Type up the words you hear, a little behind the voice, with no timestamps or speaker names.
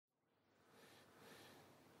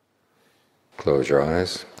Close your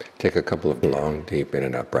eyes. Take a couple of long, deep in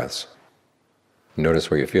and out breaths.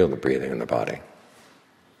 Notice where you feel the breathing in the body.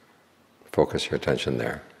 Focus your attention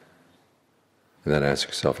there. And then ask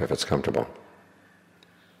yourself if it's comfortable.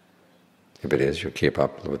 If it is, you keep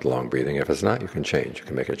up with long breathing. If it's not, you can change. You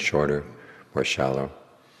can make it shorter, more shallow,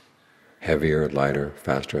 heavier, lighter,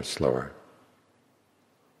 faster, slower.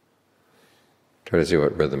 Try to see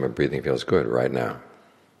what rhythm of breathing feels good right now.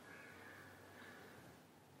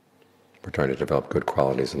 We're trying to develop good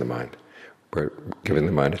qualities in the mind. We're giving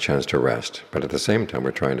the mind a chance to rest, but at the same time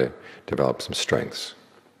we're trying to develop some strengths.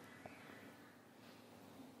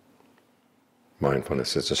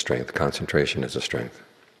 Mindfulness is a strength. Concentration is a strength.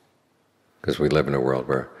 Because we live in a world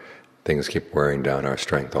where things keep wearing down our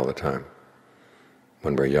strength all the time.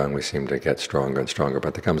 When we're young we seem to get stronger and stronger,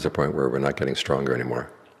 but there comes a point where we're not getting stronger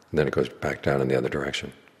anymore. And then it goes back down in the other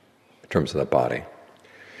direction, in terms of the body.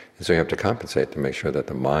 And so you have to compensate to make sure that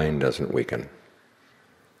the mind doesn't weaken.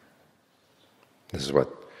 This is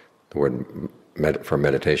what the word for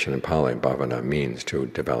meditation in Pali, bhavana, means, to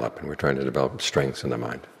develop. And we're trying to develop strengths in the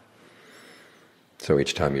mind. So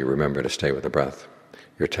each time you remember to stay with the breath,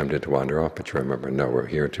 you're tempted to wander off, but you remember, no, we're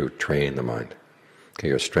here to train the mind. Okay,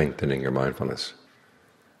 you're strengthening your mindfulness.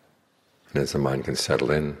 And as the mind can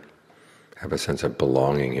settle in, have a sense of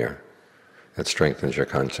belonging here, that strengthens your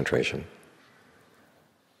concentration.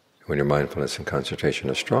 When your mindfulness and concentration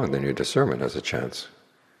are strong, then your discernment has a chance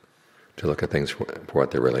to look at things for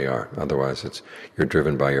what they really are. Otherwise you're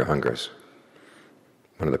driven by your hungers.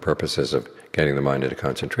 One of the purposes of getting the mind into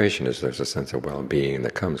concentration is there's a sense of well-being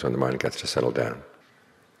that comes when the mind gets to settle down.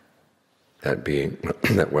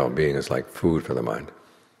 That well-being is like food for the mind.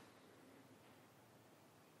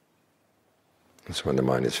 And so when the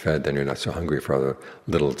mind is fed, then you're not so hungry for all the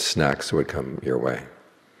little snacks that would come your way.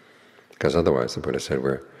 Because otherwise, the Buddha said,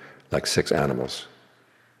 we're like 6 animals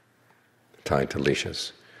tied to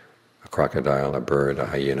leashes: a crocodile, a bird, a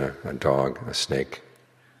hyena, a dog, a snake.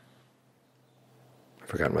 I've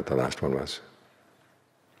forgotten what the last one was.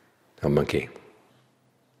 A monkey.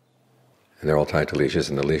 And they're all tied to leashes,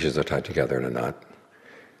 and the leashes are tied together in a knot.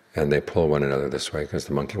 And they pull one another this way, because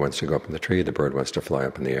the monkey wants to go up in the tree, the bird wants to fly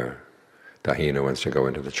up in the air. The hyena wants to go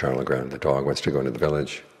into the charnel ground, the dog wants to go into the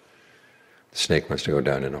village, the snake wants to go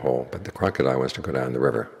down in a hole, but the crocodile wants to go down the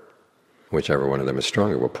river. Whichever one of them is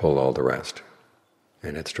stronger will pull all the rest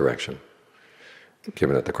in its direction.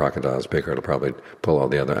 Given that the crocodile is bigger, it'll probably pull all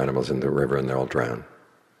the other animals in the river and they'll all drown.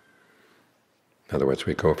 In other words,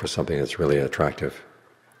 we go for something that's really attractive,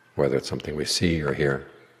 whether it's something we see or hear,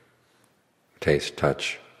 taste,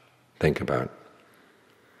 touch, think about,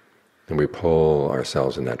 and we pull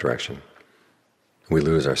ourselves in that direction. We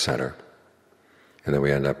lose our center, and then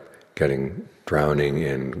we end up drowning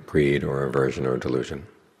in greed or aversion or delusion.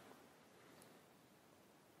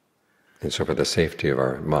 And so for the safety of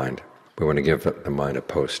our mind, we want to give the mind a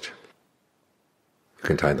post. You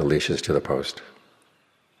can tie the leashes to the post.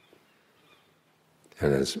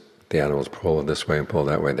 And as the animals pull this way and pull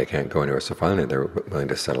that way, they can't go anywhere, so finally they're willing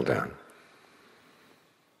to settle down.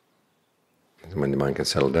 And when the mind can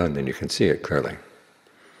settle down, then you can see it clearly.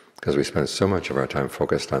 Because we spend so much of our time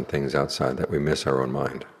focused on things outside that we miss our own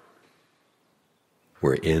mind.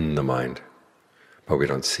 We're in the mind, but we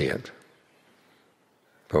don't see it.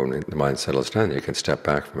 But when the mind settles down, you can step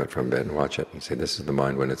back from it for a bit and watch it and say, this is the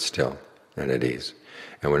mind when it's still and at ease.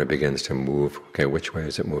 And when it begins to move, okay, which way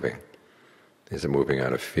is it moving? Is it moving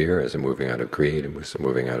out of fear? Is it moving out of greed? Is it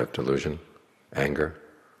moving out of delusion, anger,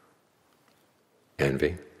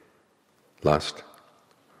 envy, lust?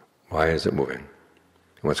 Why is it moving?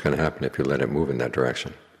 And what's going to happen if you let it move in that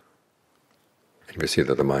direction? And if you see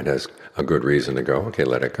that the mind has a good reason to go, okay,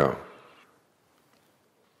 let it go.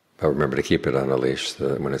 But remember to keep it on a leash so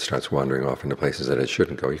that when it starts wandering off into places that it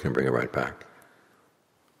shouldn't go, you can bring it right back.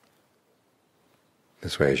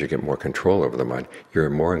 This way, as you get more control over the mind, you're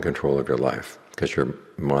more in control of your life, because your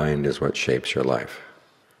mind is what shapes your life.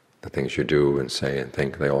 The things you do and say and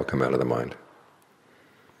think, they all come out of the mind.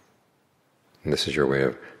 And this is your way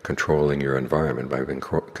of controlling your environment, by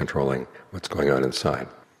controlling what's going on inside.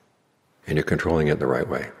 And you're controlling it the right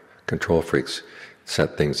way. Control freaks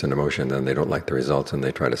set things into motion, then they don't like the results and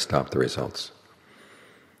they try to stop the results.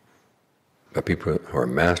 But people who are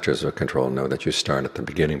masters of control know that you start at the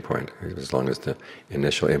beginning point. As long as the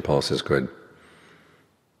initial impulse is good,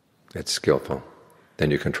 it's skillful.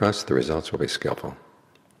 Then you can trust the results will be skillful.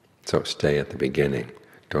 So stay at the beginning.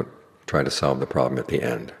 Don't try to solve the problem at the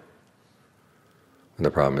end. When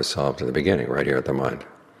the problem is solved at the beginning, right here at the mind,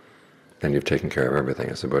 then you've taken care of everything.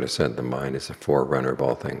 As the Buddha said, the mind is the forerunner of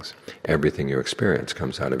all things. Everything you experience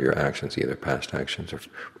comes out of your actions, either past actions or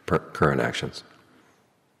current actions.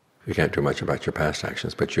 You can't do much about your past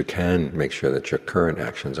actions, but you can make sure that your current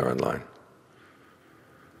actions are in line.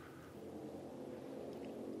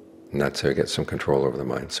 And that's how you get some control over the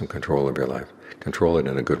mind, some control of your life. Control it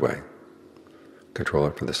in a good way. Control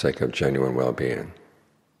it for the sake of genuine well-being.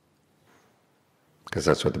 Because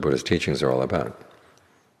that's what the Buddha's teachings are all about.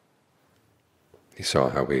 He saw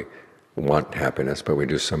how we want happiness, but we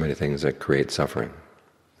do so many things that create suffering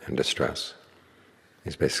and distress.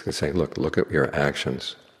 He's basically saying, look at your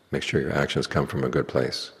actions. Make sure your actions come from a good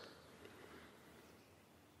place.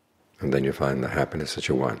 And then you find the happiness that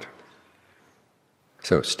you want.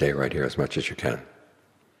 So stay right here as much as you can,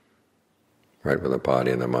 right where the body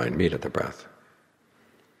and the mind meet at the breath.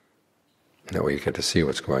 That way you get to see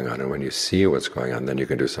what's going on, and when you see what's going on, then you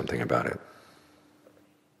can do something about it.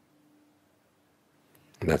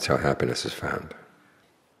 And that's how happiness is found.